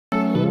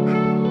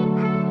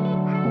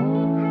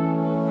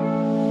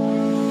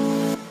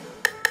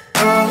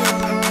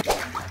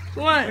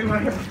1,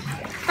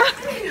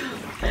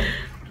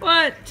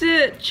 1,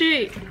 2,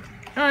 3.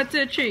 1,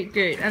 2, 3.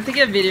 Great. I'm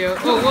taking a video.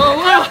 Whoa, whoa,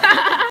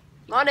 whoa.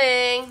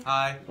 Morning.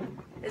 Hi.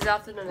 It's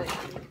afternoon.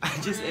 I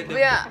just ate the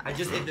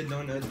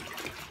donut.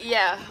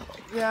 Yeah,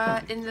 we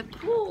are in the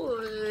pool.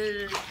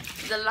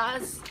 The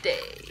last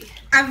day.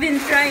 I've been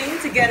trying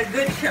to get a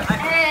good shot.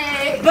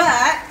 Hey.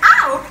 But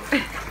ow!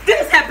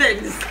 This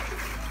happens.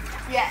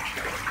 Yeah.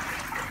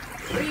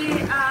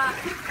 We are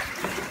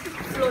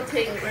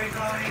floating. We're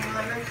going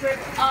on a trip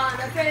on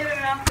a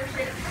favorite of the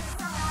ship.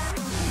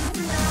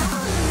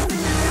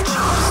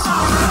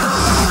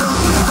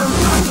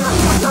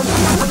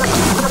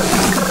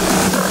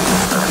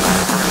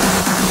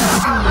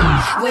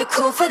 We're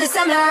cool for the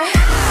summer.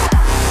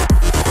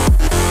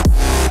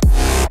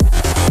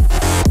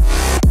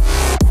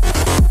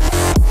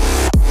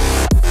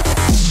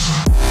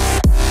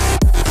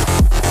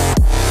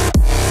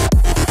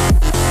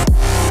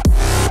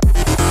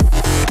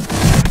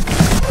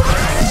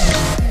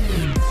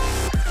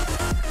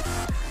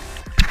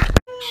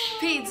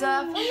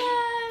 Pizza for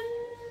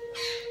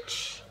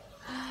lunch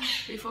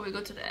before we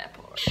go to the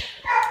airport.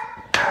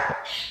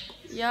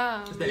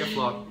 Yeah. Is that your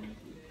vlog?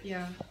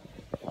 Yeah.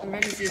 I'm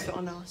ready to see it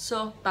on now.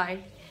 So bye.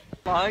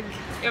 Vlog.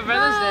 Your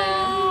brother's there.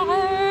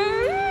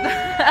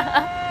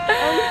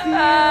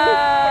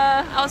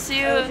 I'll see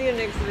you. I'll see you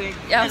next week.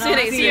 Yeah, I'll see you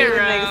next year.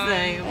 Next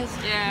time.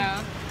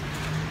 Yeah.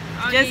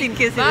 Just in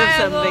case you lose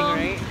something,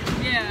 right?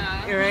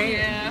 Yeah. You're right?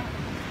 Yeah.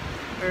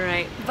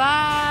 Alright.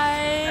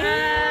 Bye.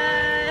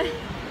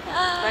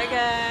 Bye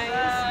guys.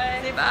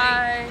 Bye.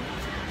 Bye.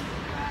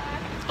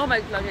 Oh my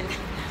god.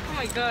 Oh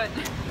my god.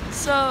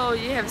 So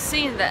you have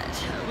seen that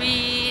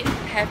we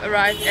have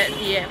arrived at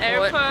the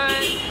airport.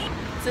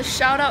 So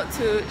shout out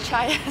to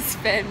Chaya's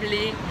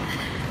family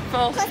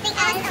for hosting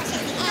us, for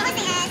treating us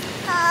dinner,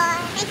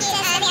 for just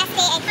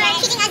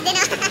bringing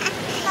us around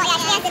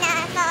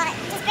and time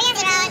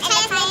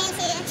to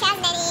Chaya's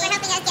nanny, for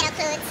helping us get our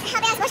clothes,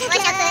 helping us wash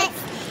our clothes,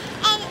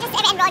 and just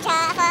and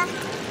Roger for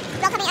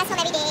welcoming us home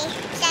every day.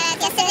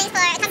 Just siblings for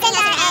accompanying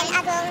us and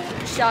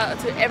Agum. shout out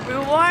to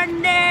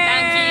everyone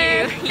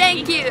there.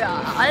 Thank you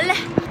all.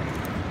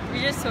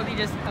 We just totally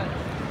just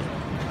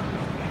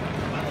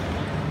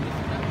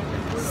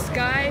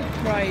Sky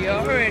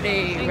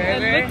priority.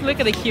 look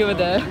at the queue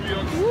there.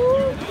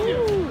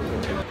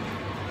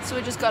 So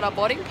we just got our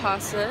boarding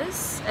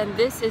passes, and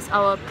this is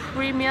our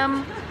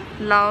premium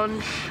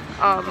lounge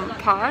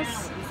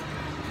pass,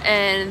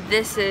 and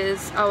this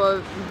is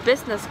our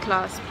business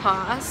class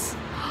pass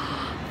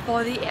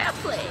for the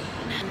airplane.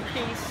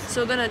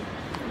 So we're gonna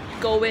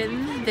go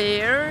in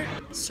there.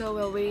 So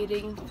we're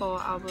waiting for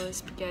our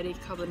spaghetti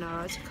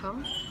carbonara to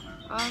come.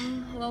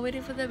 While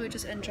waiting for that, we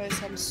just enjoy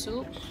some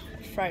soup,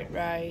 fried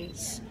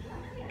rice,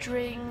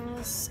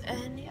 drinks,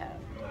 and yeah.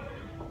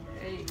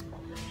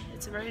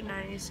 It's a very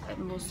nice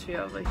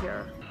atmosphere over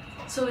here.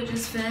 So we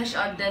just finished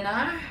our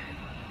dinner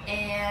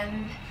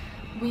and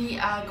we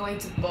are going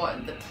to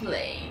board the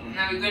plane.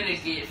 Now we're going to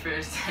gate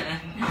first.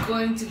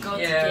 Going to go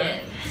to Yeah.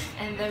 gate,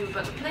 and then we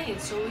board the plane.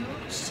 So we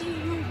will see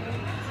you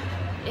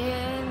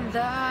in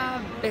the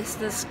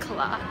business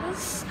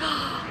class.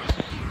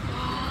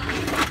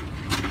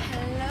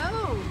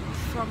 Hello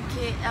from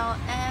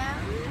KLM.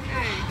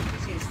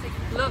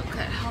 Look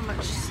at how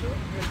much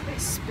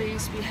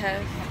space we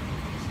have.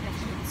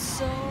 It's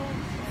so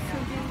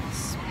freaking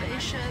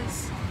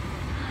spacious.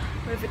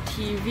 We have a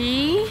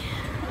TV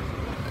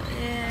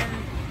and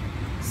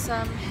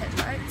some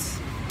headlights.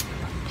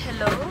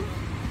 Hello.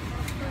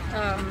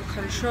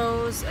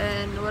 Controls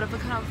and whatever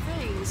kind of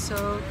thing.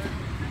 So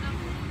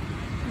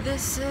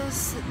this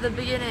is the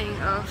beginning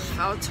of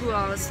our 2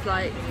 hours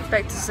flight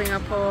back to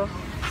Singapore.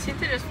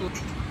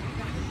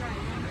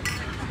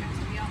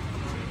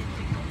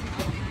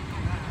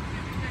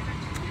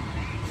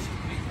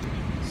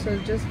 So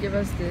just give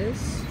us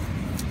this.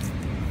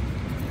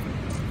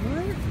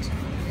 What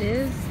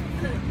is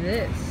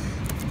this?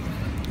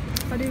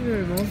 How do you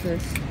remove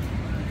this?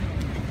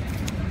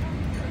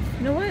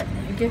 You know what?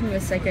 Give me a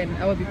second.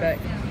 I will be back.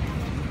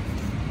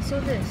 So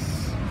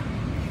this.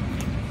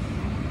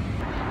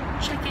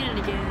 Checking in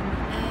again,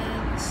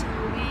 and so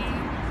we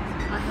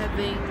are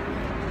having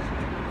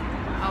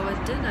our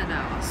dinner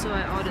now. So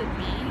I ordered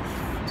beef,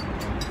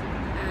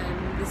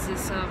 and this is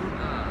some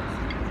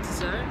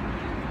dessert.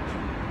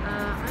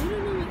 I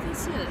don't know what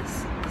this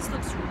is. This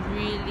looks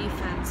really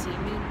fancy. I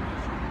mean,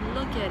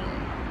 look at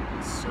it.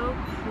 It's so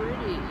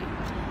pretty.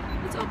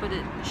 Let's open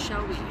it,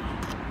 shall we?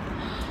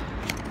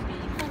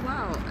 Oh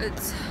wow,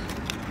 it's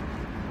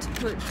to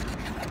put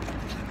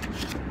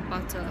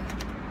butter.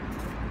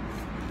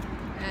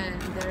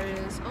 And there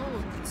is,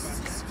 oh,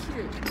 it's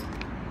cute.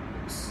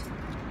 Oops.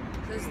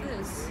 There's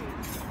this.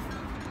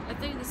 I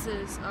think this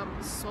is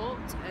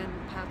salt and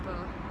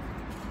pepper.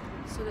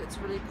 So that's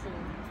really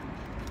cool.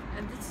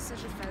 And this is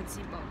such a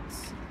fancy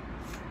box.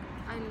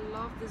 I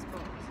love this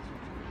box.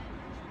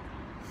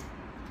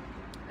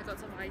 I got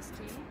some iced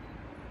tea.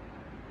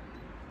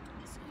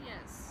 So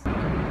yes.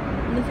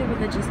 Look at what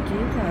they just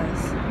gave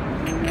us.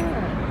 Look at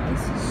that.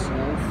 This is so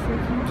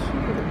freaking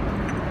cute.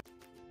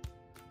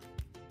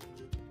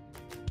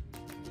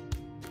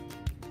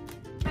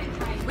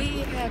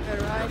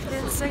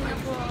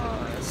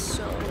 Singapore.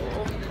 So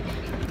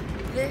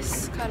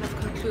this kind of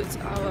concludes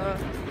our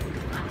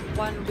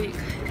 1 week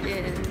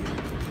in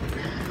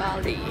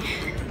Bali.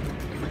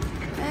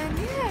 And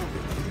yeah,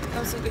 that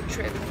was a good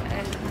trip,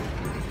 and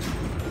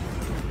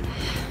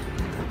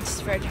I'm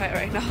just very tired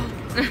right now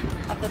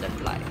after the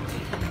flight.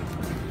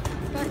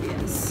 But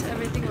yes,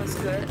 everything was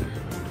good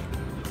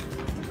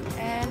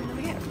and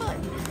we had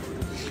fun.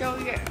 So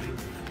yeah,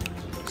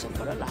 so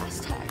for the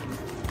last time.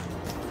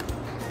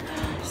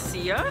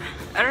 See ya?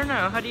 I don't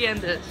know, how do you end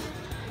this?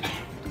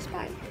 Just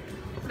bye.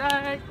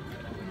 Bye.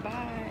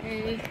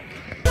 Bye.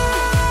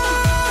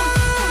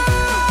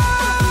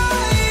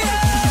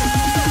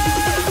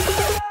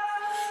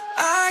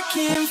 I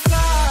can't